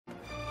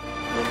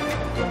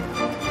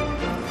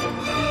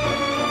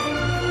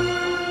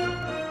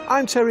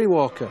I'm Terry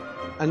Walker,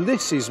 and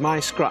this is my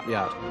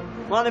scrapyard.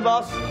 Morning,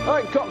 boss. All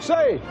right,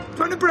 Coxey.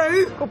 20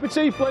 brew. Cup of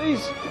tea,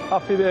 please.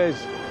 Happy days.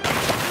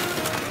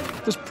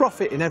 There's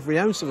profit in every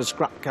ounce of a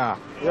scrap car.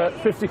 Yeah,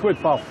 50 quid,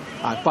 pal.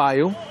 I buy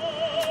them,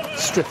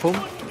 strip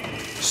them,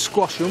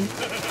 squash them,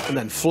 and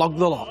then flog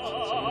the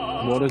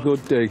lot. What a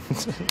good day.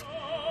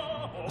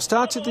 I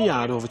started the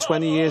yard over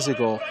 20 years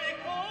ago,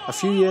 a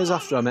few years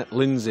after I met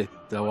Lindsay,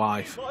 their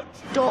wife.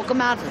 Don't go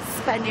mad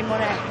spending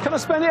money. Can I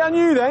spend it on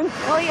you, then?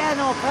 Oh, yeah,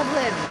 no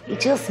problem. He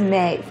just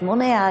makes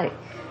money out.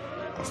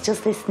 It's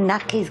just this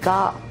knack he's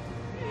got.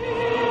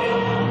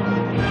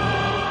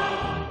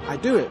 I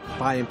do it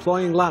by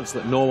employing lads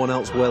that no one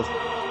else will.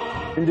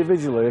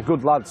 Individually, they're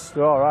good lads,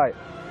 they're all right.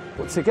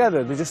 But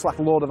together, they're just like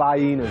a load of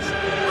hyenas.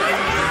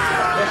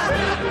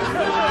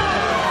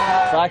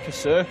 It's like a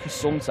circus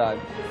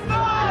sometimes.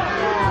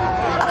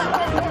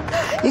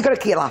 You've got to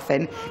keep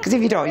laughing, because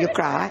if you don't, you'll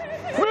cry.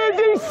 Move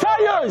these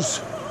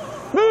tyres!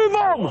 Move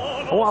them!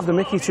 I won't have the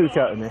Mickey chook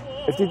out of me.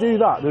 If they do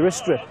that, they're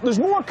history. There's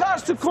more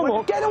cars to come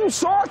up. Get them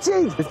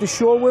sorted! If they're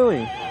sure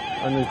willing,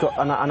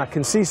 and I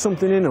can see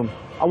something in them,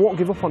 I won't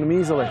give up on them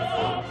easily.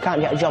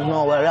 Can't get a job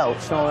nowhere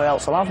else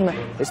will have me.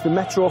 It's the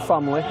Metro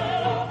family,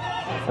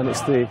 and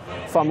it's the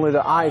family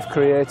that I've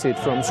created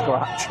from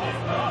scratch.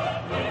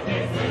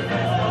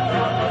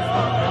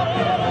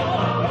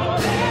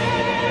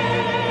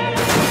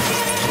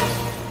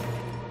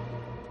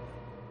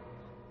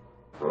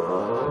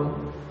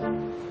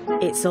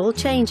 It's all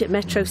change at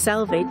Metro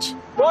Salvage.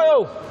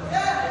 Doyle!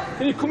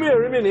 Can you come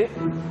here a minute?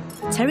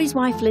 Terry's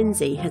wife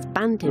Lindsay has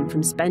banned him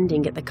from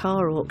spending at the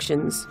car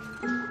auctions.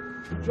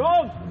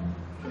 John!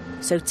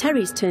 So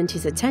Terry's turned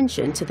his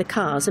attention to the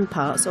cars and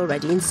parts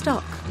already in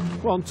stock.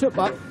 Come on, tip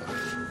back.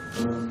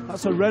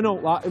 That's a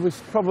Renault, that. It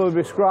was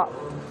probably scrap.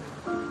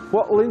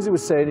 What Lindsay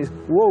was saying is,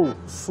 whoa,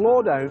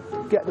 slow down,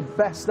 get the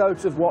best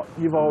out of what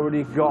you've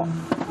already got.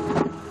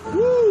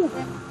 Woo!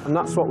 And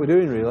that's what we're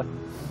doing, really.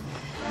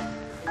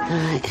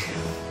 Right.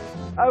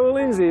 Our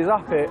Lindsay is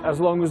happy as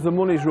long as the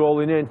money's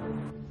rolling in.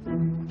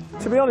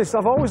 To be honest,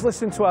 I've always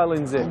listened to our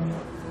Lindsay. I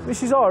mean,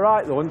 she's all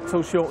right, though,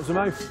 until she opens her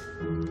mouth.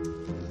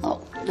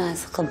 Oh,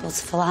 nice little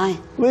butterfly.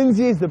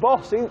 Lindsay's the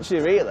boss, isn't she,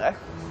 really?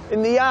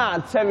 In the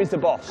yard, Terry's the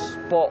boss,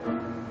 but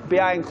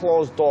behind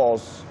closed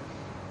doors,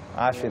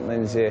 I think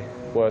Lindsay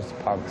wears the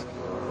pants.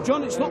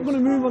 John, it's not going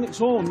to move on its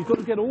own. You've got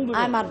to get hold of it.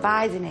 I'm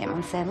advising him.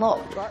 I'm saying,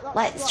 look,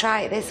 let's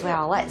try it this way,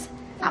 or let's...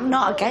 I'm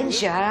not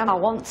against you, I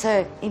want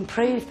to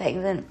improve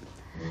things, and...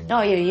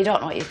 No, you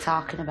don't know what you're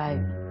talking about.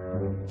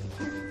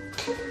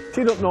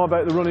 She don't know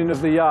about the running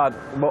of the yard,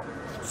 but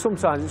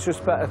sometimes it's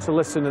just better to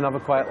listen and have a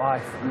quiet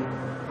life.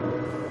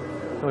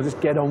 No, just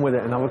get on with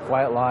it and have a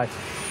quiet life.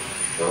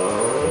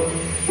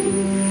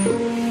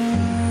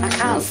 I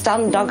can't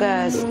stand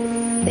doggers.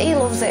 He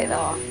loves it,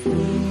 though.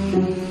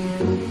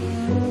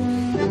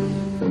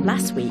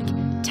 Last week,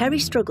 Terry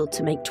struggled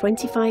to make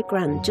 25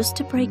 grand just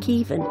to break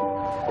even.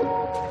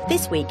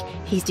 This week,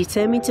 he's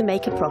determined to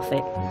make a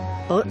profit,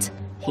 but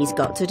he's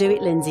got to do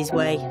it Lindsay's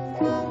way.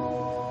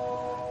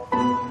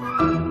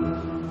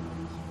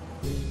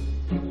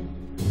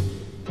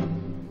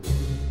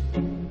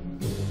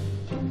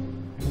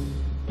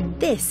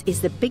 This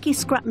is the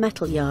biggest scrap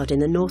metal yard in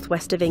the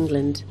northwest of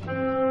England.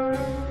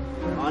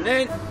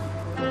 Morning.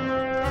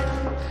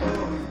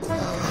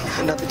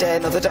 Another day,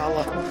 another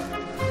dollar.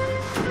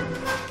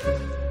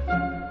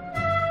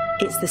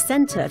 It's the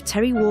centre of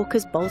Terry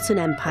Walker's Bolton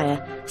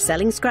empire,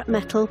 selling scrap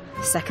metal,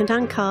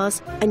 second-hand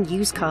cars and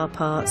used car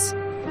parts.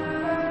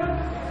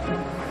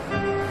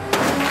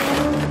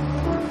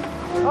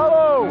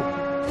 Hello!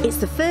 It's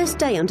the first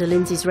day under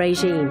Lindsay's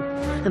regime,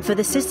 and for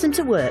the system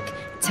to work,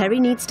 Terry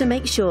needs to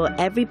make sure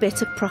every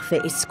bit of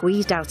profit is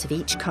squeezed out of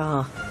each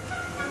car.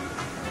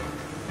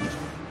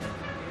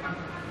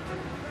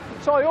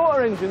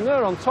 Toyota engine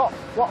there on top.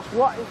 What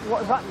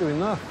is that doing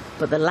there?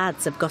 But the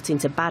lads have got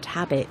into bad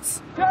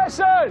habits.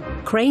 Jason!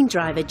 Crane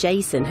driver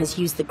Jason has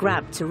used the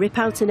grab to rip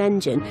out an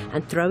engine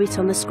and throw it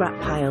on the scrap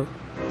pile.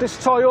 This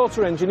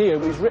Toyota engineer,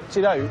 he's ripped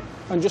it out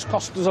and just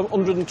cost us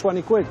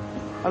 120 quid.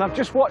 And I've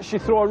just watched you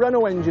throw a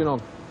Renault engine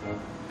on.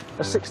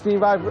 A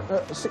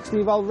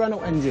 16-valve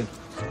Renault engine.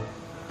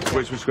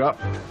 Which was scrap?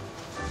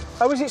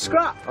 How is it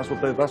scrap? That's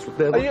what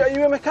they're Are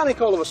you a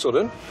mechanic all of a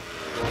sudden?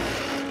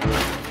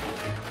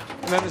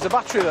 And then there's a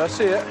battery there,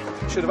 see it?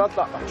 Should have had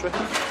that battery.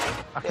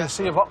 I can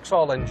see a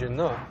Vauxhall engine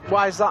there.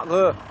 Why is that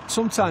there?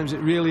 Sometimes it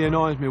really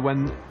annoys me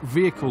when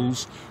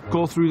vehicles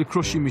go through the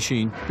crushing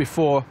machine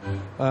before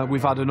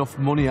we've had enough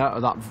money out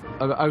of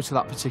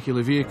that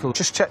particular vehicle.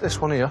 Just check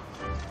this one here.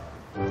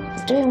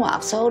 He's doing what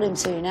I've told him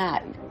to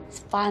now. He's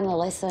finally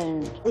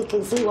listened. He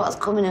can see what's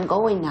coming and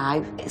going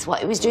now. It's what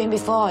he was doing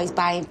before. He's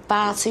buying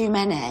far too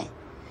many,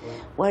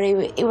 where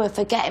he were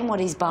forgetting what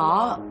he's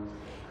bought.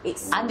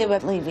 And they were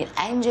leaving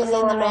engines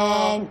in the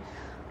rain,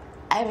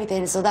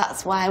 everything, so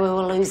that's why we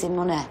were losing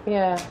money.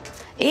 Yeah.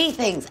 He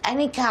thinks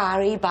any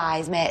car he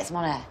buys makes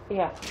money.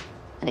 Yeah.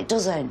 And it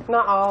doesn't.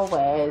 Not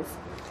always.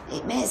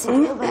 It makes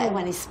him feel better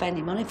when he's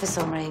spending money for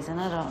some reason,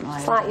 I don't know.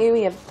 It's like you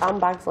with your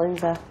handbags,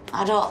 Lindsay.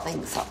 I don't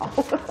think so.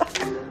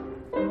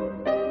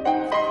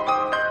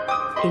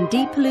 In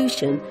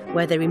depollution,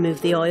 where they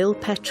remove the oil,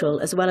 petrol,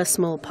 as well as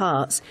small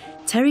parts,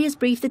 Terry has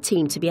briefed the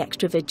team to be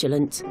extra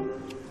vigilant.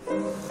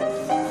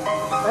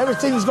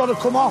 Everything's got to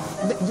come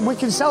off. We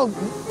can sell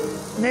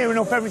near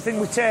enough everything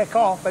we take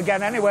off,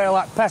 again, anyway,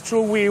 like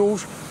petrol,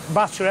 wheels,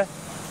 battery.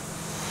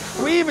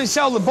 We even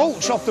sell the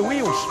bolts off the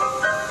wheels.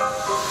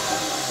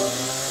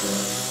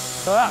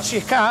 So that's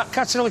your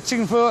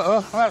catalytic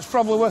photo. That's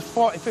probably worth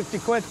 40, 50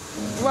 quid.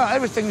 Well,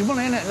 everything's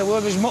money, isn't it? The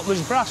word is muck,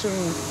 there's brass, and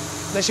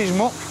this is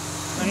muck,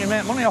 and you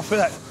make money off of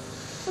it.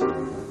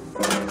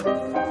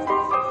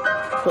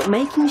 But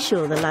making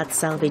sure the lads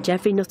salvage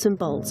every nut and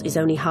bolt is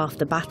only half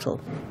the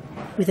battle.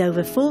 With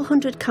over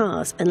 400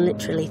 cars and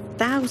literally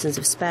thousands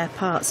of spare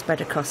parts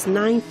spread across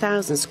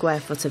 9,000 square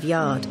foot of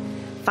yard,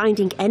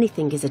 finding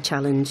anything is a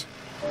challenge.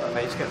 Right,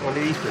 mate, just get one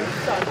of these,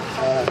 please.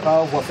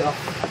 Pal, what's it off?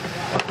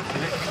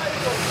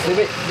 Leave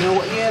it. You know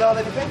what year or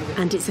anything?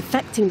 And it's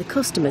affecting the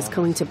customers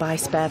coming to buy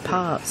spare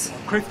parts.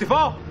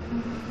 Christopher!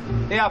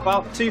 Yeah,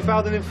 pal,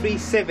 2003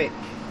 Civic.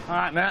 All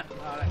right, mate.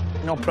 All right.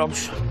 No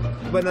probs.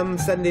 When I'm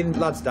sending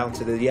lads down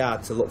to the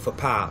yard to look for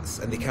parts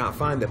and they can't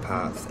find the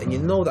parts, and you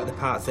know that the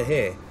parts are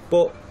here,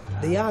 but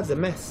the yard's a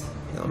mess,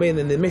 you know what I mean,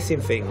 and they're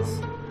missing things.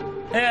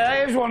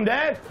 Yeah, there's one,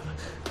 Dave,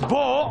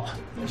 but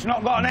it's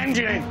not got an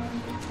engine in.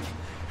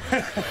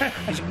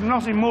 There's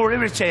nothing more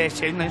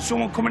irritating than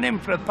someone coming in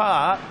for a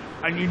part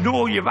and you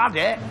know you've had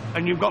it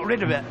and you've got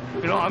rid of it.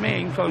 You know what I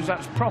mean? Because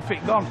that's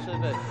profit gone.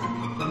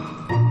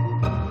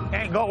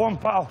 Ain't got one,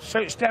 pal.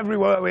 Searched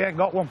everywhere, we ain't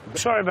got one.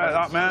 Sorry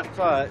about that, mate. It's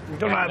all right. We've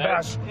done our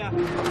best. Yeah.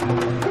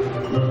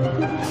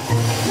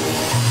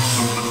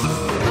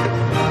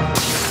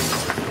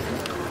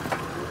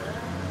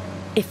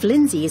 If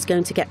Lindsay is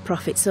going to get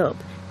profits up,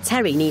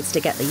 Terry needs to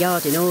get the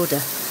yard in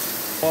order.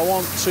 I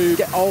want to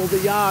get all the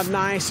yard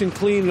nice and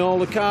clean and all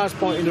the cars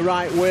pointing the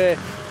right way.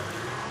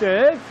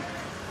 Dave,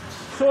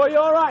 so are you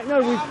all right now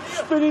with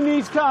spinning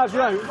these cars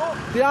round?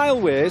 The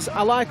aisleways,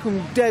 I like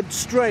them dead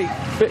straight.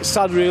 Bit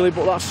sad really,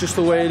 but that's just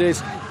the way it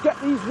is. Get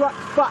these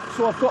racks back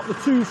so I've got the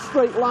two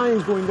straight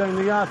lines going down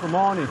the yard for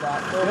morning.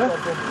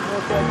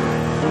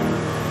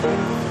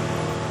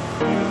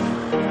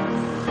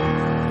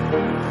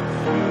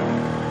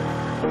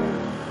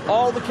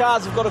 All the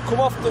cars have got to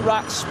come off the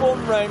rack,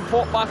 spun round,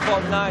 put back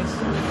on nice.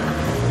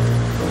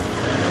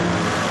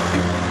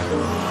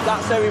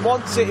 That's how he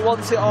wants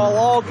it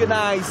all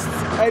organised,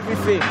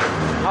 everything.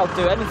 I'll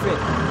do anything.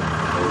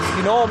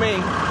 You know me,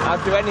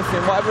 I'll do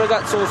anything. Whatever I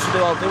get told to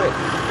do, I'll do it.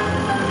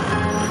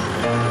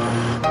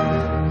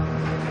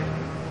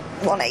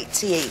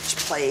 180 each,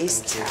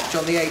 please. Do you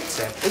want the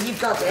 80? Well, you've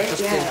got it,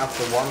 Just didn't have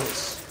the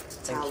once.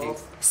 Thank you.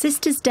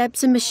 Sisters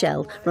Debs and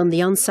Michelle run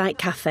the on-site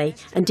cafe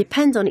and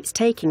depend on its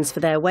takings for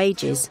their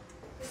wages.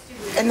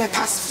 In the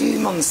past few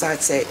months,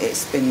 I'd say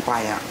it's been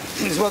quiet.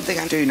 There's one thing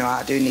I do know,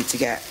 I do need to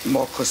get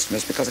more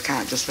customers because I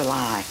can't just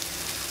rely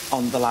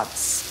on the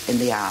lads in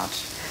the yard.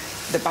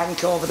 The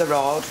bank over the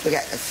road, we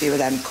get a few of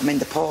them coming,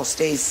 the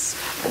posties,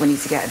 but we need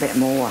to get a bit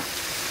more,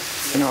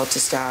 you know, to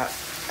start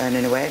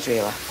earning a wage,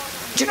 really.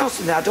 Do you know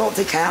something? I don't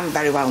think I am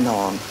very well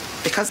known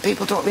because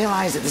people don't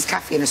realise that there's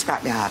cafe in a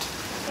scrapyard.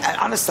 And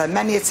honestly,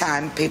 many a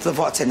time people have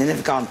walked in and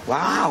they've gone,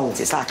 wow,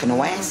 it's like an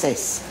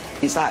oasis.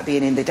 It's like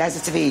being in the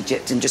desert of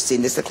Egypt and just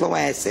seeing this little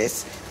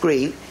oasis,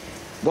 green,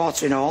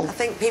 water and all. I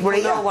think people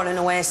know what an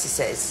oasis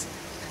is.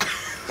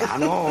 I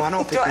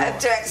know people. Don't have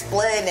to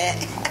explain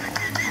it.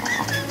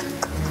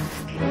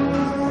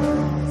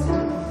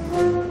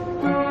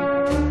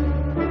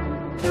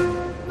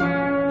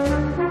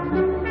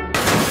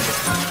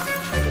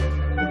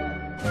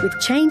 With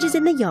changes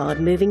in the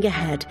yard moving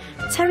ahead,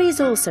 Terry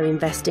is also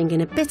investing in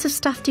a bit of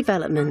staff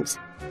development.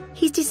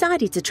 He's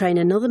decided to train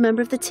another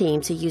member of the team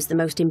to use the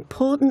most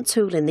important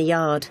tool in the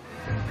yard.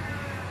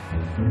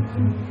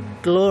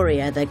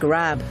 Gloria the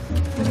grab.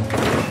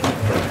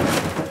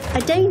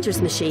 A dangerous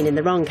machine in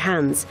the wrong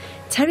hands,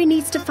 Terry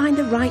needs to find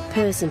the right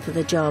person for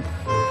the job.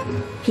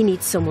 He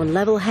needs someone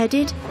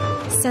level-headed,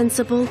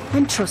 sensible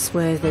and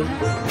trustworthy.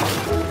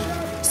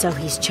 So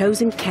he's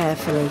chosen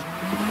carefully.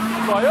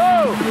 All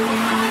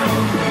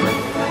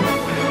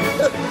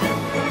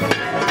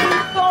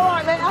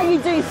right, mate. How you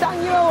doing,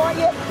 son? You all right?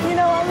 You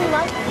know what I mean,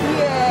 mate?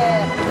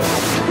 Yeah.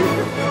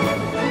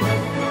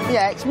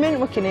 Yeah, it's mint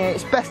working here.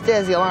 It's best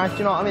days of your life, do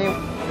you know what I mean?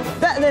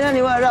 Better than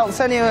anywhere else,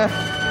 anyway.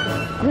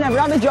 I've never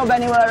had a job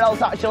anywhere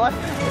else, actually.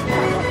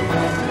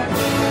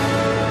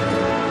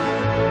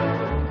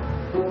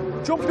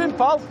 Jump in,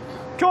 pal.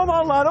 Come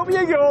on, lad, up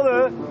you go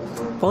there.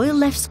 Boyle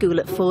left school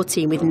at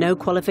 14 with no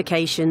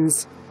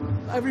qualifications.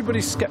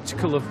 Everybody's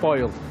sceptical of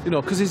Boyle, you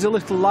know, because he's a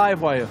little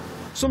live wire.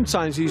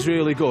 Sometimes he's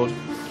really good,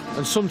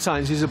 and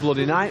sometimes he's a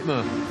bloody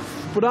nightmare.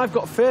 But I've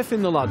got faith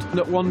in the lad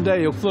that one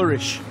day he'll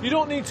flourish. You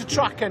don't need to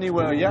track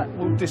anywhere yet.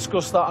 We'll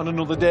discuss that on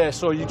another day,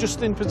 so you're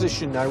just in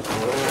position now.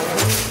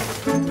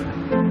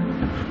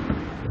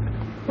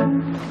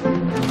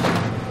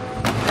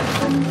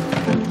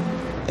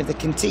 If they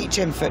can teach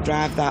him for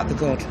drive that, they're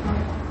good.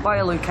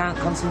 Boyle who can't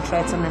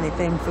concentrate on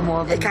anything for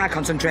more than... He can't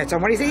concentrate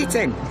on what he's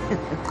eating.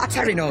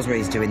 Terry knows what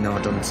he's doing though,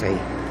 doesn't he?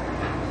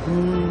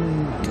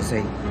 Does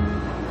he?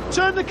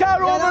 turn the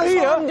car over that's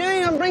here. What I'm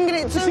doing, I'm bringing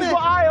it to This me. is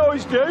what I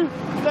always do.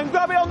 Then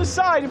grab it on the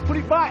side and put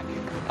it back.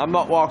 I'm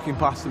not walking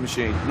past the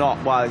machine, not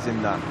while he's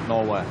in there,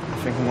 no way. I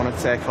think I'm going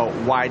to take a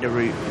wider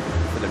route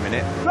for the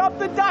minute. Grab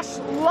the dash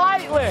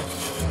lightly.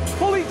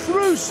 Pull it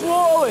through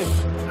slowly.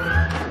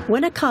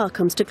 When a car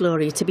comes to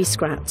Gloria to be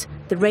scrapped,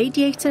 the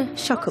radiator,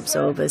 shock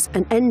absorbers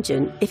and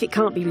engine, if it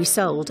can't be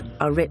resold,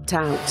 are ripped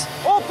out.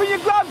 Open your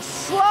grab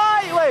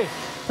slightly.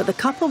 But the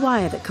copper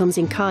wire that comes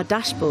in car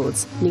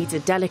dashboards needs a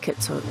delicate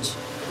touch.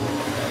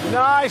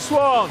 Nice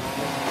one.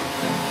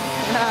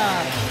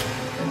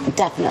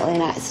 Definitely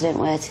an accident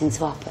waiting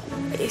to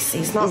happen.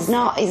 He's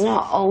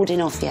not old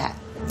enough yet.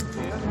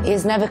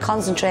 He's never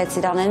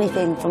concentrated on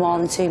anything for more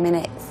than 2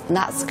 minutes. And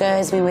that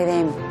scares me with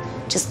him.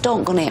 Just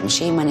don't gun at a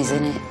machine when he's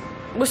in it.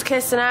 Worst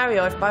case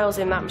scenario, if Bale's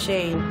in that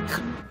machine,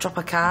 drop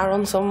a car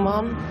on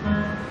someone.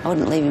 I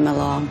wouldn't leave him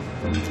alone.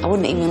 I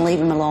wouldn't even leave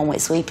him alone with a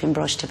sweeping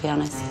brush, to be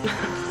honest.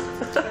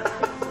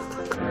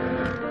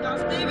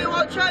 Stevie,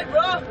 watch out,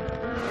 bro.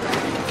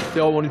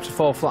 They all want him to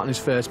fall flat on his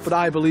face, but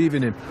I believe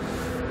in him.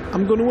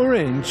 I'm going to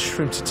arrange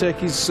for him to take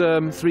his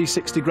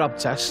 360 grab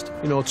test,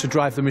 you know, to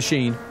drive the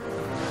machine.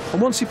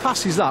 And once he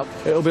passes that,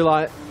 it'll be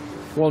like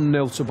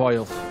 1-0 to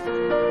Boyle.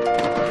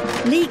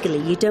 Legally,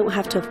 you don't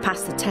have to have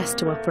passed the test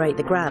to operate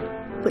the grab,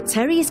 but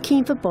Terry is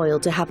keen for Boyle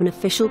to have an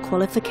official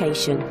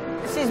qualification.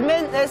 This is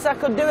mint, this. I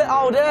could do it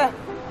all day.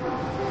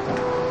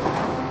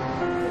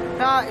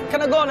 Right,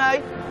 can I go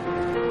now?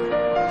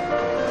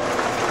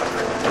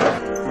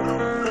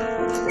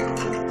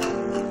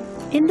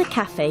 In the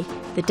cafe,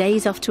 the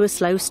day's off to a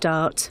slow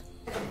start.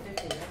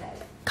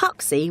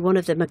 Coxie, one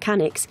of the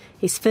mechanics,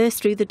 is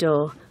first through the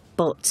door,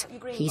 but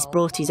he's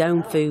brought his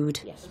own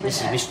food.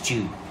 This is Miss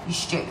Stew. You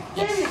stew?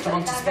 Yes. Do you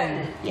want a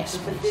spoon? Yes,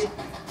 please.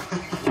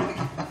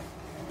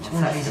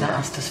 Somebody's not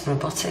asked us for a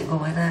buttock, go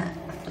with it.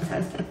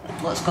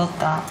 Looks good,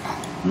 that.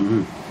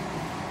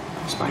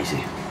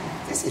 Spicy.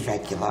 This is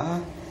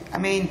regular. I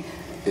mean,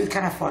 who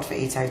can afford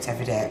to eat out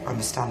every day? I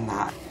understand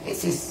that.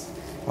 It's his...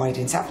 Well, he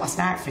didn't have last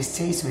night for his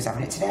tea, so he's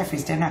having it today for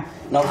his dinner.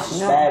 No, it's a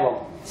spare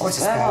one. Oh, it's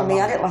a spare one. He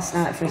had it last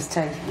night for his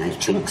tea. Nice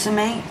chunks of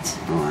meat.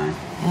 All right.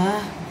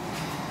 Yeah.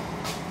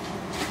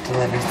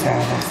 Delivery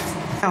service.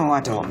 Oh,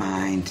 I don't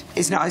mind.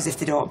 It's not as if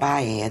they don't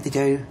buy here, they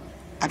do.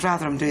 I'd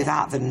rather them do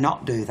that than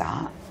not do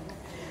that.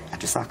 I'd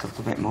just like a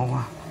little bit more.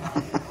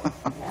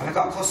 Have I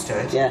got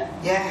custard? Yeah.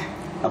 Yeah.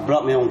 I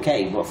brought my own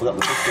cake, but I forgot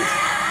the custard.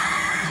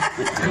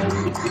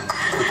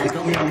 I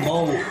got my own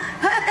bowl.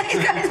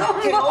 He's got his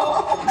own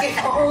bowl.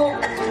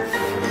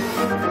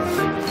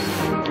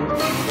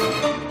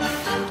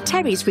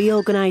 Terry's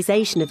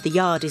reorganisation of the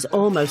yard is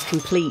almost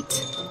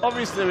complete.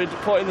 Obviously, we're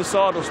putting the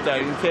sawdust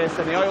down in case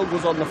any oil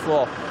goes on the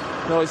floor.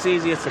 No, it's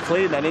easier to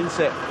clean then, isn't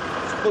it?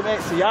 It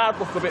makes the yard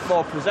look a bit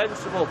more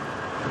presentable.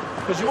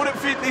 Because you wouldn't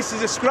think this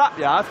is a scrap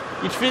yard.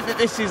 You'd think that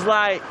this is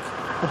like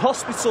a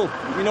hospital.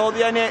 You know,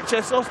 the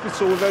NHS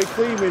hospital, we're very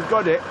clean, we've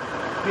got it.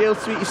 Be able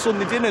to eat your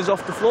Sunday dinners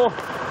off the floor,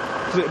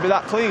 because it'd be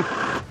that clean.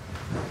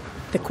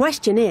 The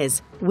question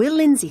is, will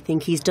Lindsay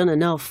think he's done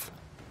enough?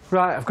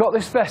 Right, I've got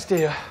this vest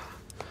here,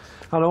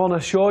 and I want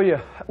to show you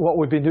what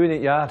we've been doing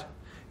at yard,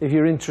 if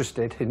you're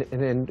interested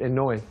in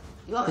knowing.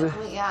 You want me to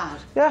come at yard?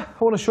 Yeah,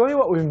 I want to show you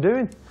what we've been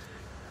doing. Do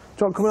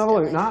you want to come and have a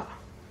look, Nat?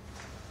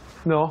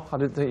 No, I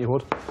didn't think you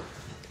would.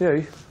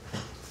 You,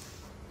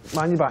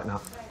 mind your back,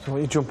 Nat. So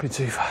you're jumping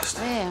too fast.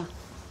 Yeah.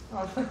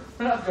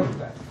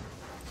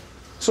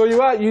 So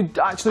you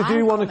actually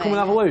do want to come and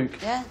have a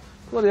look? Yeah.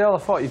 Bloody hell, I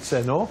thought you'd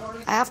say no.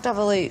 I have to have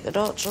a look. I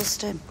don't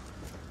trust him.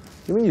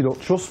 You mean you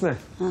don't trust me?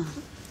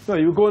 No,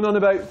 you were going on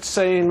about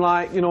saying,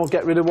 like, you know,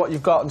 get rid of what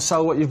you've got and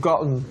sell what you've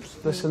got and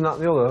this and that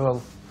and the other.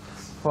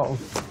 Well,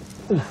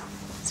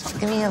 Stop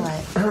giving me a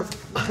lip.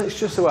 it's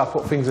just the way I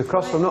put things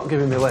across. I'm not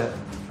giving me late.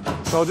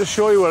 So I'll just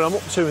show you where I'm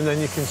up to and then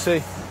you can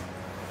see.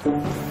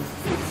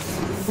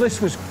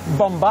 This was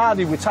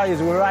bombarded with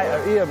tyres. We were right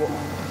out here, but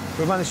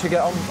we managed to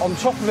get on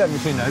top of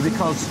everything now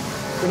because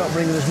we're not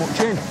bringing as much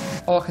in.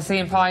 Oh, I can see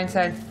him pointing.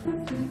 I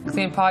can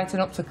see him pointing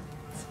up to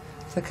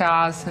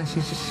cars, and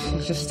she's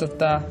just stood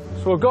there.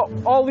 So we've got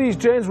all these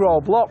drains were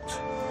all blocked,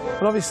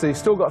 and obviously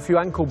still got a few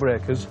ankle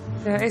breakers.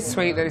 Yeah, it's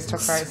sweet that he's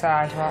took her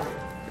outside, but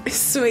It's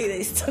sweet that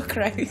he's took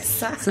her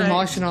outside. it's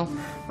emotional.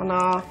 I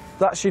know.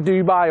 That's your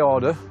Dubai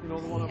order.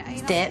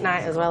 It's date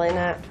night as well, isn't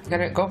it?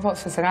 Get it good,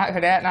 what's for tonight for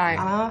date night?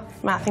 I know.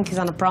 Might think he's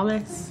on a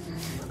promise.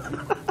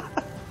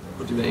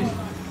 What do you mean?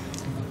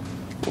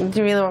 Do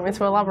you really want me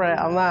to elaborate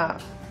on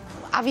that?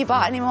 Have you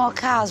bought any more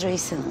cars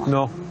recently?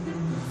 No.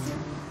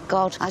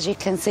 God, as you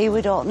can see,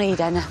 we don't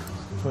need any.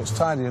 So it's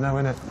tidier now,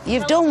 isn't it?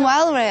 You've done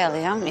well,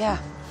 really, haven't you?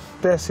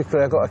 Basically,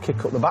 I got a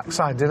kick up the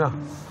backside, didn't I?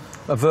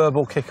 A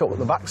verbal kick up at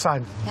the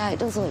backside. Yeah, it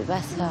does look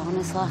better,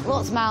 honestly.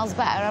 Looks miles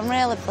better. I'm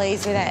really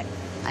pleased with it.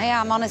 I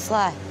am, honestly.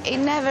 He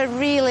never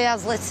really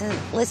has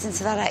listened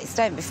to that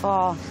extent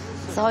before.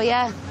 So,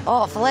 yeah,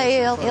 hopefully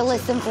he'll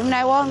listen from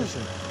now on.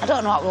 I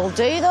don't know what we'll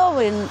do, though.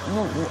 We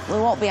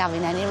won't be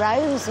having any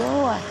rows,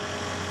 will we?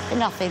 There's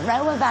nothing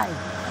row about.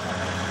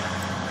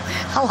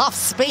 I'll have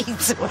speed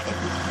to him.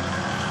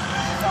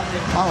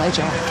 Molly,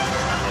 Joe.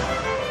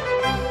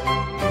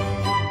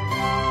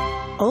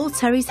 All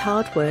Terry's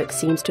hard work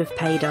seems to have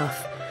paid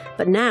off,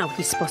 but now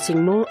he's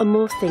spotting more and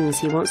more things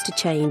he wants to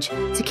change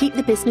to keep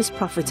the business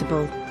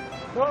profitable.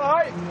 All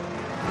right.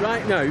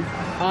 Right now,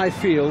 I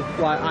feel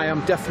like I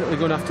am definitely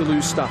going to have to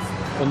lose staff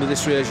under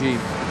this regime.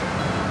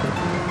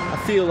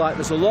 I feel like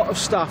there's a lot of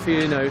staff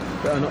here now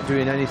that are not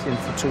doing anything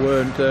to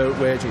earn their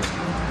wages.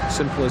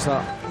 Simple as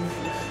that.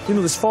 You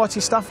know, there's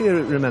 40 staff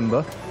here,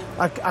 remember?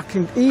 I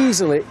can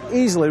easily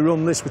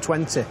run this with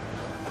 20.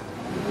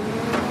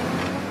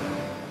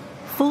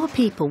 4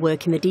 people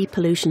work in the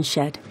depollution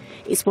shed.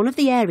 It's one of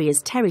the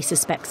areas Terry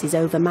suspects is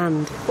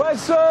overmanned.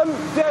 Where's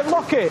Dave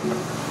Lockett?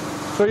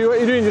 So what are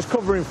you doing, just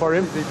covering for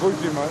him?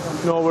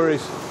 No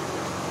worries.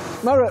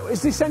 Mara,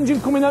 is this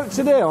engine coming out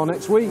today or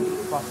next week?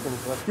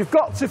 You've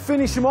got to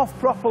finish them off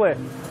properly,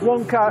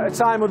 one car at a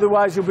time,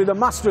 otherwise you'll be the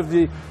master of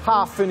the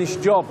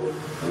half-finished job.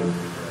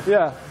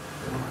 Yeah.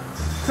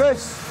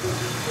 Chris,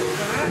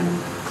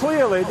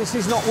 clearly this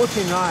is not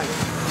looking right.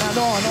 I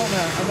know.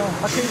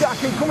 I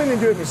can come in and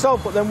do it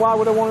myself, but then why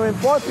would I want to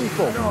employ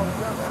people?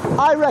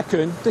 I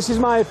reckon, this is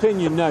my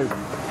opinion now,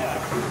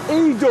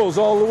 he does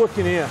all the work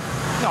in here.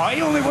 No,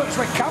 he only works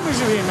when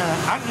cameras are in there,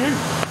 aren't you?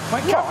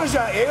 When cameras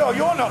aren't here, or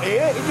you're not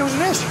here, he does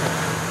this.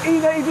 He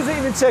doesn't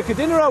even take a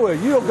dinner hour.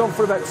 You're gone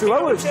for about 2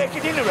 hours. Take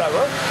a dinner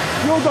hour?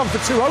 You're gone for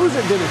 2 hours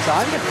at dinner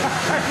time.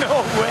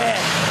 No way.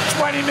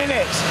 20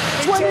 minutes.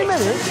 20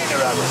 minutes?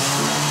 Dinner hour.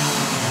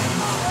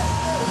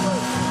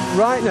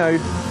 Right now,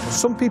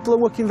 some people are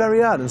working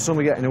very hard and some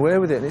are getting away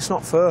with it, and it's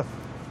not fair.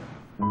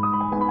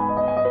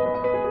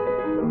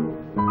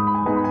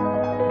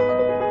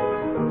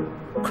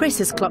 Chris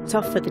has clocked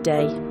off for the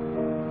day.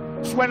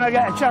 It's when I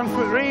get a chance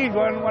to read,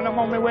 when I'm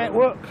on my way to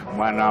work,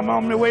 when I'm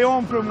on my way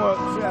home from work.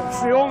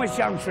 It's the only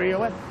chance,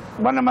 really.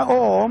 When I'm at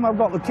home, I've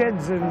got the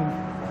kids, and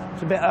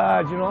it's a bit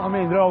hard, you know what I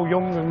mean? They're all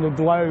young and they're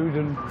loud,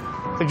 and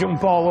they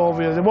jump all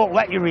over you. They won't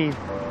let you read.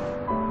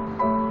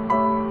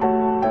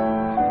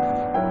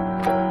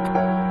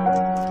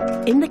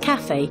 In the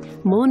cafe,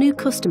 more new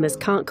customers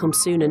can't come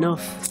soon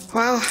enough.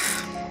 Well,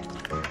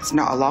 it's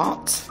not a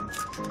lot.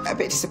 A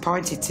bit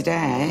disappointed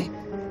today.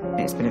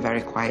 It's been a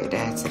very quiet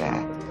day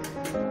today.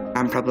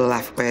 I'm probably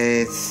left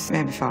with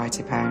maybe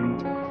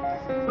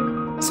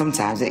 £40.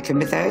 Sometimes it can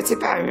be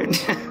 £30.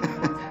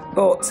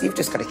 But you've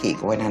just got to keep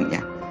going, haven't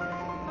you?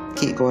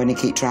 Keep going and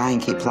keep trying,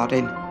 keep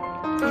plodding.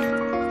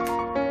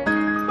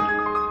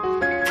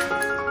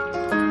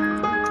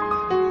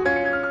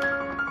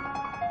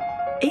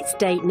 It's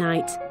date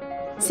night.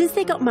 Since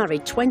they got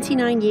married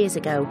 29 years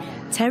ago,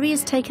 Terry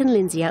has taken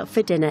Lindsay out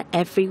for dinner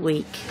every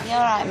week. You all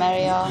right,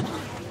 Marion?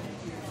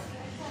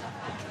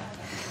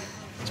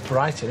 It's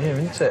bright in here,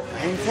 isn't it?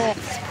 Isn't it?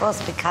 It's supposed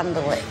to be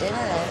candlelit dinner.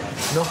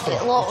 Nothing.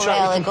 It looked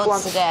really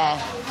good today.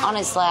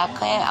 Honestly, I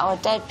was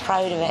dead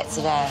proud of it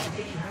today.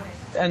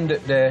 End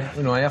of the day,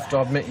 you know, I have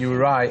to admit you were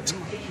right.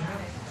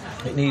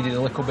 It needed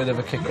a little bit of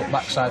a kick up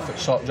backside for the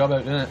sort of job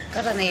out, didn't it?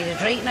 God, I need a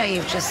drink now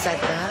you've just said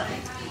that.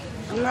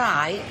 I'm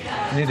right.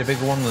 You need a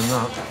bigger one than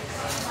that.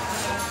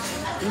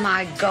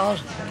 My God.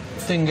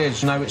 The thing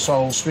is, now it's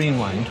all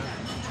streamlined,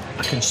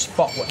 I can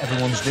spot what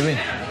everyone's doing.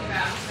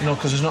 You know,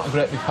 because there's not a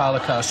great big pile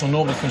of cars, so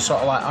nobody can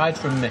sort of, like, hide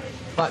from me.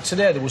 Like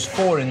today, there was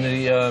 4 in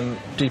the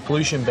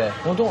depollution bay.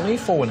 Well, I don't need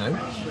 4 now.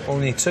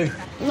 Only need 2.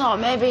 No,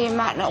 maybe you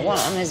might not want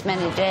them as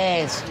many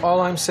days. All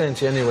I'm saying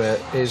to you, anyway,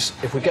 is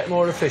if we get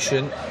more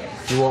efficient,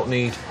 you won't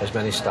need as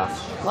many staff.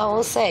 Well,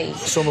 we'll see.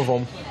 Some of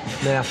them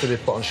may have to be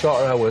put on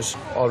shorter hours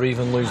or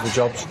even lose their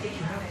jobs.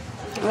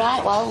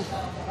 Right, well,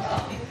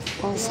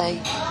 we'll see.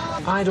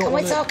 Can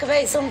we talk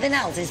about something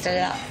else instead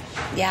of that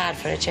yard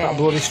for a change? That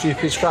bloody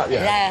stupid scrap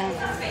yard? Yeah.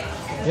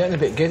 You're getting a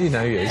bit giddy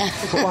now, you.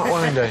 Put that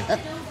wine down.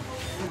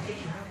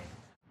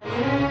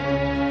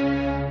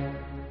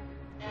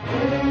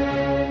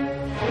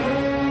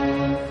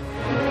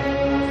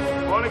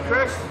 Morning,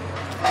 Chris.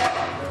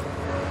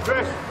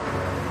 Chris.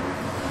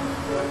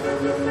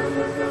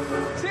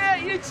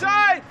 Take your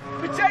time!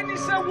 Pretend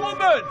it's a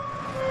woman!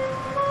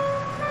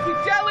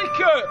 You're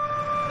delicate!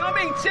 You know what I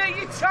mean? Take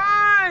your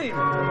time!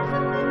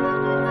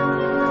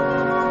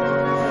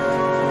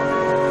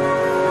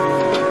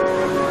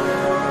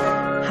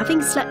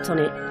 Having slept on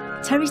it,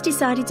 Terry's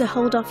decided to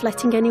hold off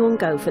letting anyone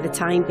go for the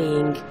time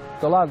being.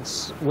 The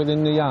lads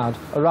within the yard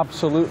are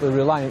absolutely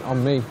reliant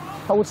on me.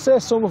 I would say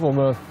some of them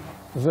are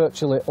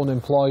virtually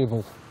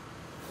unemployable.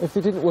 If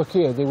they didn't work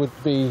here, they would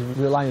be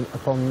reliant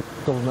upon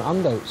government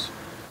handouts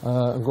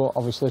and go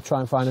obviously try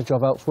and find a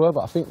job elsewhere.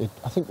 But I think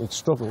they'd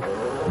struggle.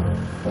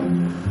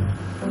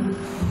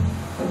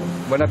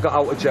 When I got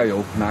out of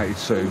jail,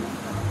 '92,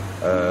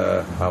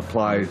 I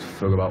applied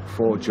for about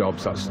 4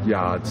 jobs, that's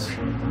yards,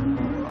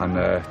 and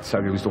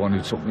Terry was the one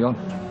who took me on.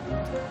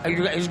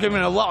 He's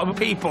given a lot of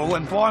people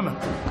employment.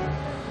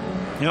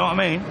 You know what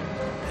I mean?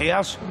 He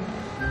has.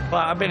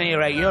 But I've been here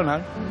 8 years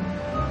now.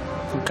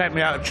 He kept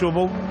me out of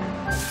trouble.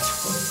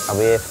 I'll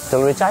be here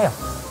till I retire.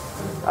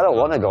 I don't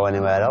want to go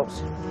anywhere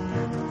else.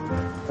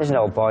 There's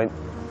no point.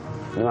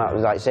 You might,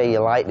 like say, you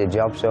like the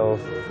job, so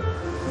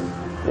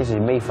This is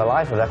me for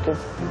life, I reckon.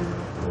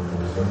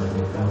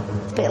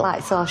 It's a bit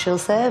like social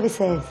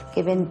services,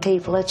 giving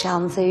people a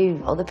chance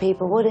who other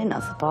people wouldn't, I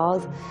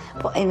suppose.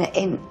 But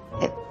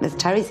as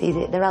Terry sees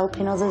it, they're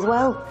helping us as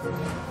well.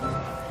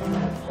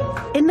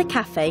 In the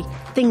cafe,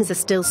 things are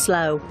still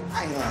slow.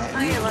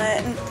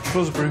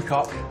 Buzz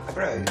Brewcock.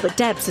 But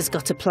Debs has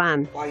got a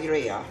plan. While you're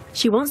here.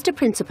 She wants to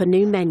print up a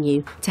new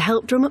menu to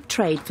help drum up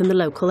trade from the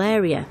local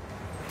area.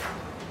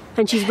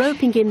 And she's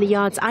roping in the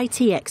yard's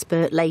IT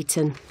expert,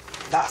 Leighton.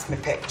 That's my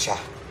picture.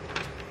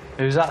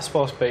 Who's that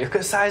supposed to be? Look at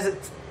the size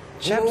of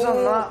chips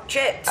on that.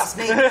 Chips. That's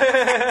me.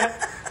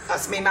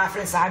 That's me. My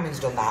friend Simon's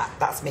done that.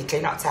 That's me. Can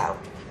you not tell?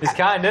 He's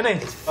kind, isn't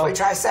he? What are you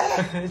trying to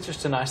say? He's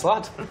just a nice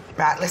lad.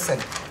 Right, listen.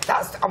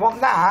 I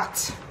want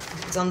that.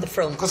 It's on the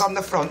front. Goes on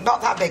the front.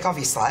 Not that big,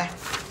 obviously.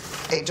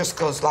 It just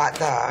goes like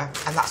there,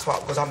 and that's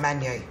what goes on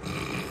menu.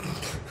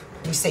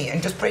 You see,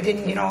 and just put it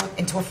in, you know,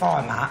 into a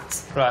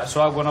format. Right, so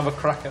I'll go and have a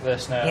crack at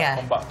this now. Yeah. I'll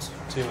come back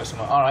to you with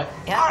something. All right.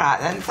 Yeah. All right,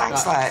 then.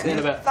 Thanks, Right, Leighton. see you in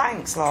a bit.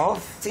 Thanks,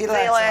 love. See you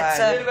later.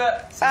 See you in a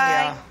bit.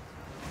 Bye.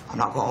 I'm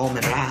not going to hold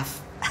my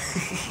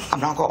breath. I'm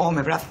not going to hold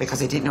my breath because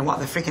he didn't know what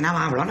the freaking hell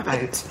I were on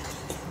about.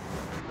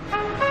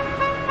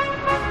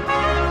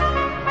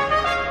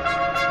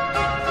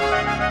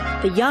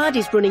 The yard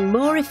is running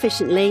more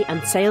efficiently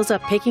and sales are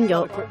picking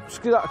up.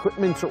 Just give that a quick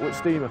mint up with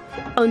steamer.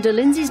 Under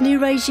Lindsay's new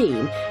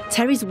regime,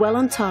 Terry's well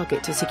on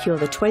target to secure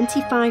the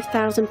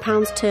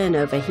 £25,000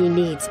 turnover he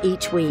needs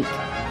each week.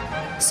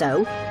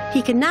 So,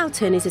 he can now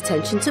turn his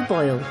attention to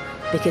Boyle,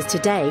 because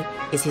today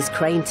is his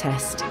crane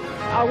test.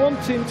 I want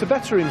him to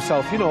better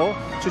himself, you know,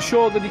 to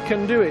show that he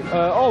can do it.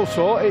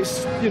 Also,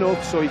 it's, you know,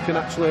 so he can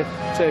actually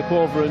take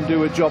over and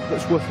do a job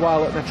that's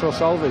worthwhile at Metro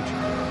Salvage.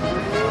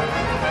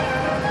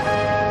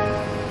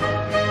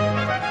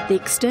 The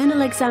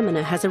external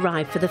examiner has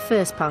arrived for the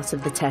first part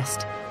of the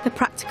test, the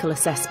practical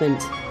assessment.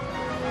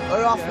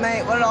 We're off,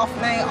 mate, we're off,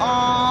 mate.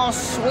 Oh,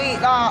 sweet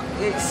that.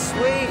 It's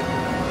sweet.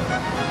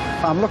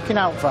 I'm looking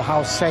out for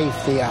how safe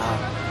they are.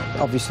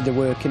 Obviously, they're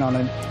working on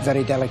a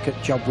very delicate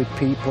job with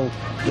people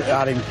that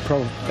are in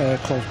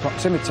close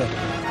proximity.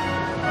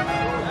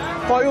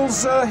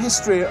 Boyle's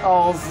history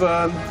of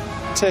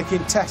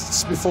taking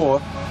tests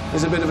before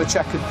is a bit of a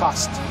checkered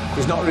past.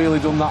 He's not really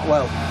done that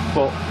well,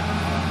 but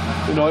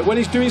you know, when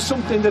he's doing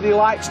something that he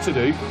likes to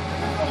do,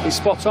 he's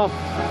spot on.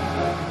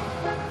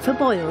 For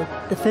Boyle,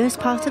 the first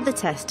part of the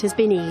test has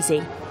been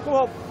easy.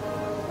 Come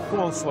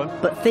on, Slim.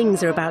 But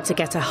things are about to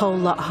get a whole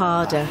lot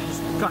harder.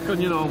 Crack on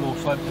your normal,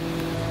 Slim.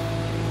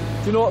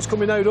 Do you know what's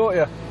coming now, don't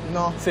you?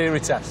 No. Theory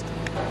test.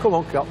 Come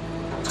on, Cap.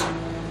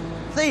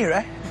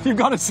 Theory? You've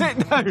got to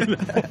sit down.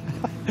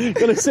 You've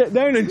got to sit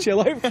down and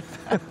chill out.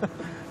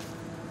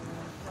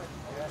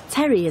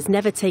 Terry has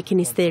never taken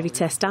his theory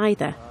test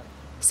either,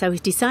 so he's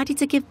decided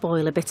to give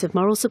Boyle a bit of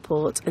moral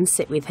support and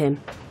sit with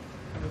him.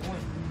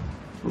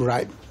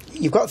 Right.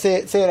 You've got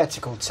the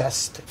theoretical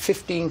test,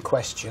 15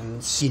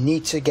 questions. You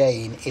need to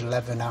gain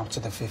 11 out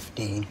of the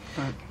 15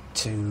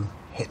 to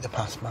hit the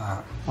pass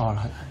mark. All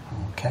right.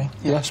 OK?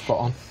 Yeah, spot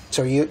on.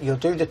 So you'll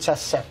do the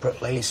test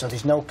separately, so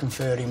there's no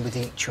conferring with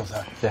each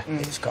other. Yeah.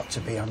 It's got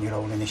to be on your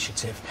own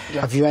initiative.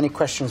 Yeah. Have you any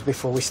questions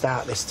before we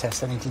start this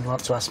test? Anything you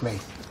want to ask me?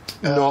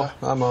 No,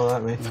 I'm all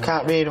right, mate. If I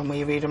can't read them, will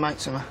you read them out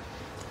to me?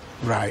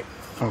 Right.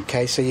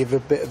 OK, so you've a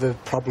bit of a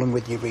problem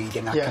with your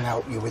reading. I can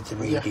help you with the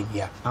reading,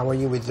 yeah. How are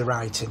you with the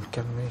writing?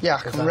 Yeah,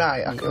 I can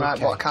write,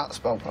 but I can't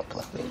spell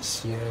properly.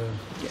 It's your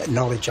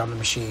knowledge on the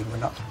machine. We're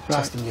not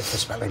testing you for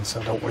spelling,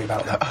 so don't worry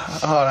about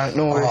that. All right,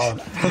 no worries.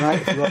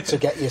 Right, if you want to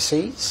get your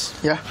seats.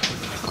 Yeah,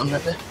 I'm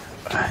ready.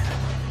 Right.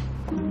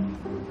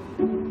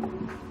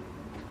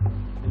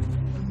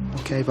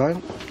 OK, Boyle,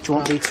 do you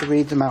want me to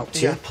read them out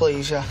to you? Yeah,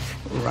 please, yeah.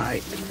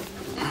 Right.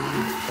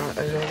 Right, how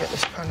do I get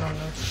this pen on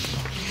now?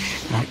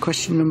 Right,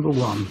 question number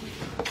 1.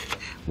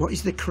 What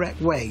is the correct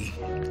way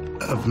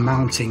of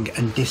mounting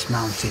and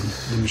dismounting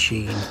the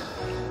machine?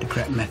 The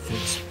correct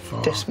methods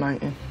for...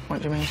 Dismounting?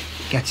 What do you mean?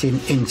 Getting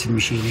into the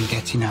machine and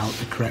getting out,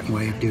 the correct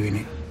way of doing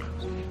it.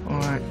 All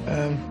right,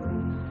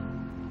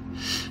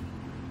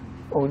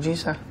 what would you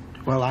say?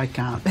 Well, I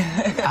can't.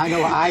 I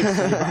know what I'd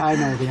say, but I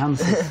know the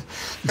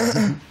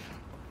answer.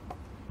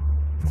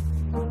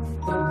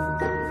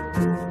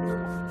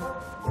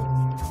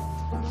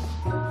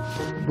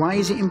 Why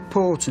is it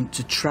important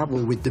to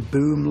travel with the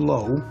boom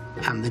low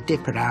and the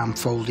dipper arm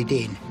folded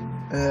in?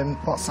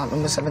 What's that,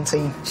 number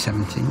 17?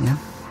 17, yeah.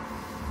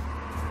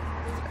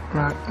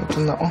 Right, I've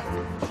done that one.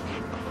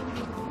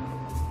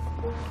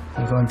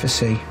 You're going for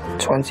C?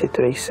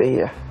 23C,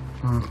 yeah.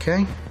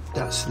 OK.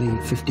 That's the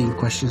 15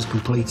 questions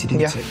completed,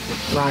 isn't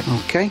it? Right.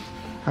 OK.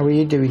 How are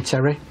you doing,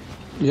 Terry?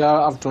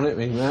 Yeah, I've done it,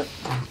 mate.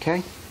 OK.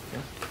 Yeah.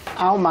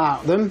 I'll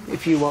mark them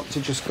if you want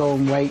to just go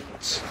and wait.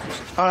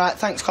 All right,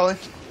 thanks, Colin.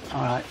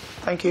 All right.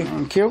 Thank you.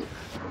 Thank you.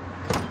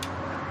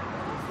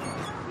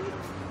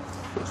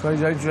 So how do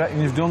you reckon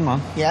you've done,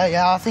 man?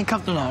 Yeah, I think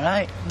I've done all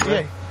right.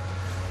 Yeah.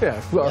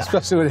 Yeah, well,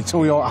 especially when he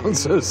told your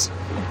answers.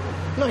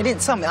 No, he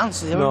didn't tell me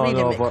answers. He was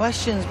reading me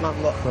questions,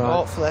 man. Look,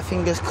 hopefully,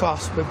 fingers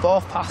crossed, we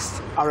both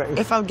passed.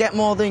 If I get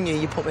more than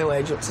you put my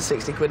wage up to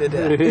 60 quid a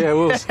day. Yeah,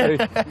 we'll see.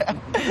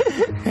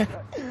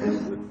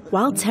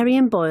 While Terry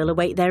and Boyle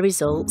await their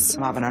results...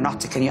 I'm having an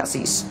otic and you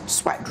see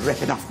sweat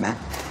dripping off me.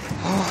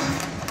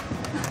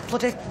 Oh,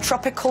 bloody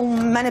tropical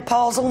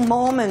menopausal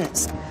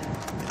moments.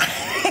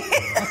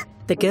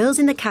 The girls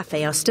in the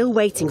cafe are still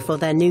waiting for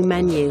their new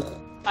menu.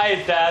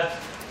 Hey, Dad.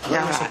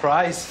 Yeah, a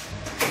surprise.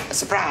 A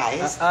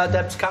surprise?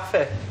 Deb's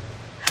Cafe.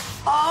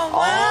 Oh,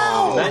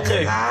 wow! Look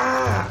at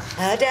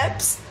that.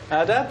 Deb's.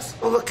 Deb's.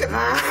 Oh, look at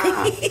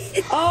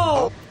that.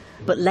 Oh.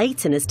 But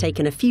Leighton has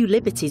taken a few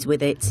liberties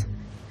with it.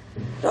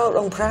 No,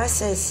 wrong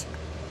prices.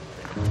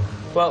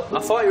 Well, I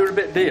thought you were a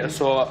bit dear,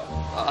 so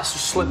I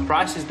just slipped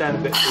prices down a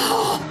bit.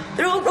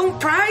 They're all wrong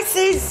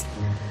prices.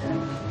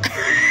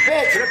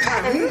 Bacon a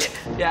pound?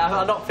 Yeah,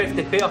 I knocked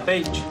 50p off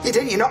each. You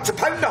didn't? You knocked a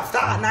pound off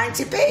that at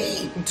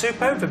 90p? And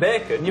 £2 for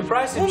bacon? Your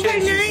price has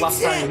changed since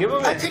last time you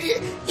gave me.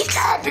 You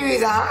can't do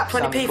that.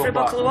 20p for a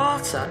bottle of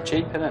water?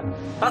 Cheap, innit?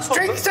 That's what...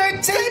 Drink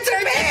 30p!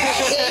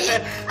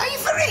 Are you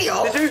for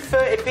real? They do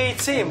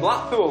 30p tea in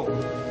Blackpool.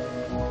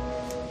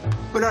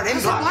 We're not in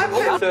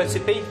Blackpool.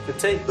 30p for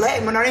tea.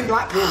 Leighton, we're not in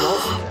Blackpool,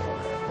 love.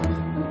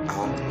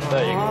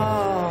 There you go.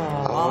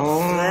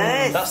 Oh,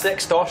 that's the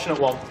extortionate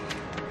one.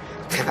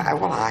 I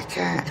will like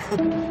it.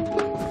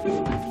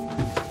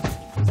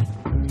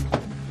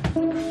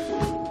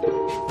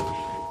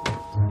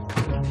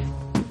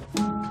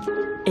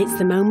 It's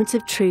the moment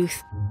of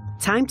truth.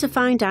 Time to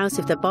find out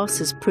if the boss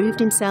has proved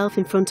himself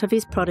in front of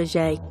his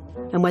protégé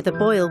and whether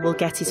Boyle will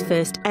get his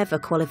first ever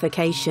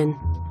qualification.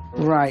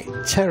 Right,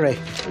 Terry.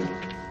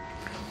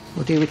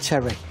 We'll deal with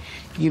Terry.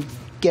 You've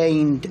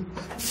gained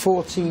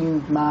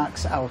 14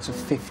 marks out of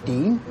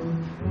 15,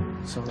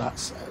 so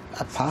that's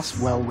a pass,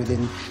 well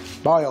within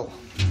Boyle.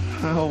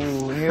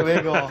 Oh, here we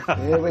go.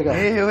 Here we go.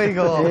 Here we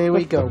go. Here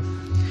we go.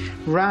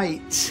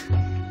 Right.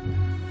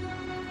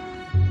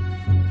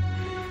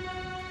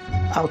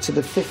 Out of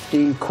the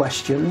 15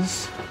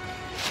 questions,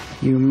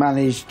 you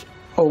managed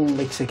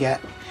only to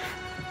get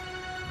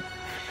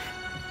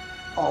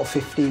all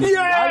 15.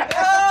 Yeah!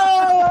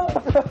 Oh!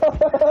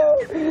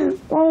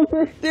 All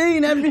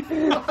 15, every...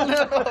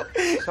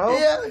 So?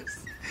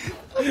 Yes.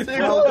 You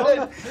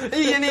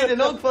need a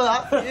hug for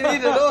that. You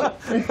need a hug.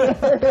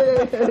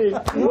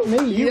 Not me,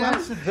 you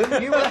answered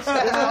them. You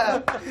answered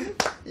them.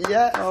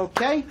 Yeah.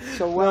 Okay,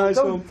 so well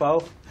done. One,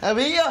 pal. I'm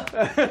here.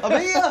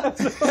 I'm here.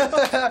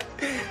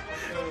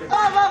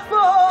 I'm a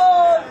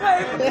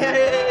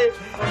baby.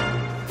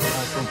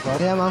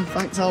 Yeah, man.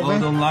 Thanks, Albie. Well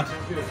done, lad.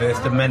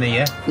 First of many,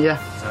 yeah? Yeah.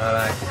 All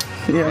right.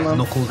 Yeah, man.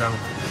 Knuckle down.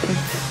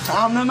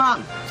 I'm the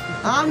man.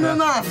 I'm the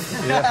man.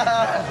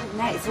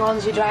 Next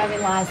one's your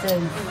driving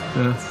licence.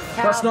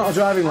 That's not a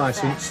driving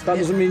licence. That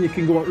doesn't mean you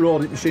can go at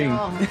road at machine.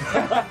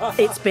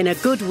 It's been a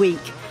good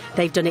week.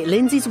 They've done it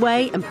Lindsay's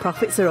way and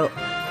profits are up.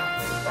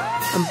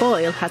 And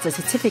Boyle has a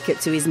certificate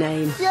to his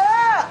name.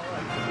 Yeah!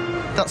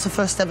 That's the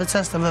first ever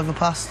test I've ever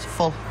passed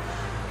full.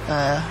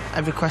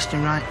 Every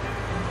question right.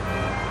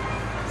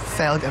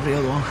 Failed every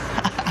other one.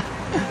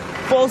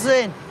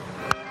 Buzzing!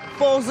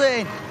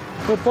 Buzzing!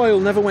 But Boyle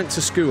never went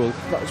to school.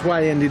 That's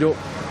why he ended up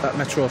at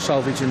Metro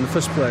Salvage in the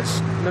first place.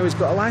 Now he's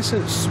got a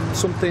licence,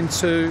 something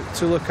to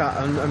look at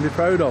and be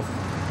proud of.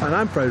 And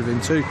I'm proud of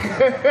him too.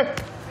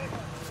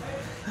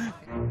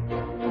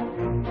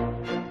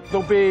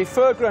 There'll be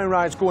fairground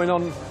rides going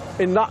on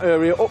in that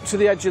area up to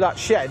the edge of that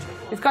shed.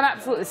 It's gone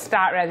absolutely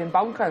stark raving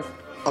bonkers.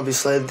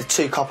 Obviously, the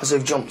two coppers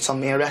who've jumped on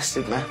me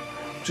arrested me.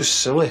 Just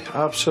silly,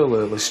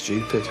 absolutely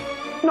stupid.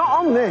 Not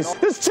on this.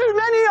 There's too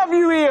many of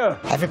you here.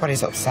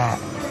 Everybody's upset.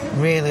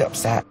 Really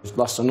upset.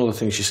 That's another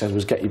thing she said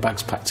was get your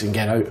bags packed and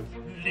get out.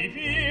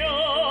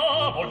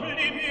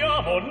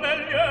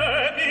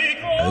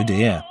 Oh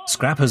dear.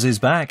 Scrappers is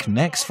back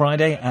next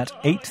Friday at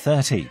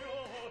 8:30.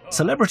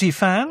 Celebrity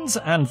fans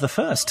and the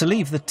first to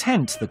leave the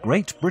tent, the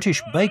Great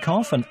British Bake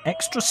Off and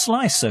Extra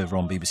Slice over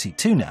on BBC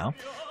Two now.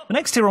 The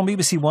next here on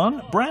BBC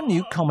One, brand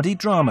new comedy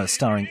drama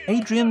starring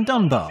Adrian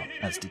Dunbar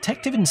as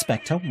Detective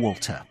Inspector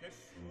Walter.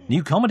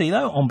 New comedy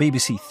though on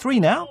BBC Three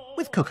now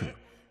with Cuckoo.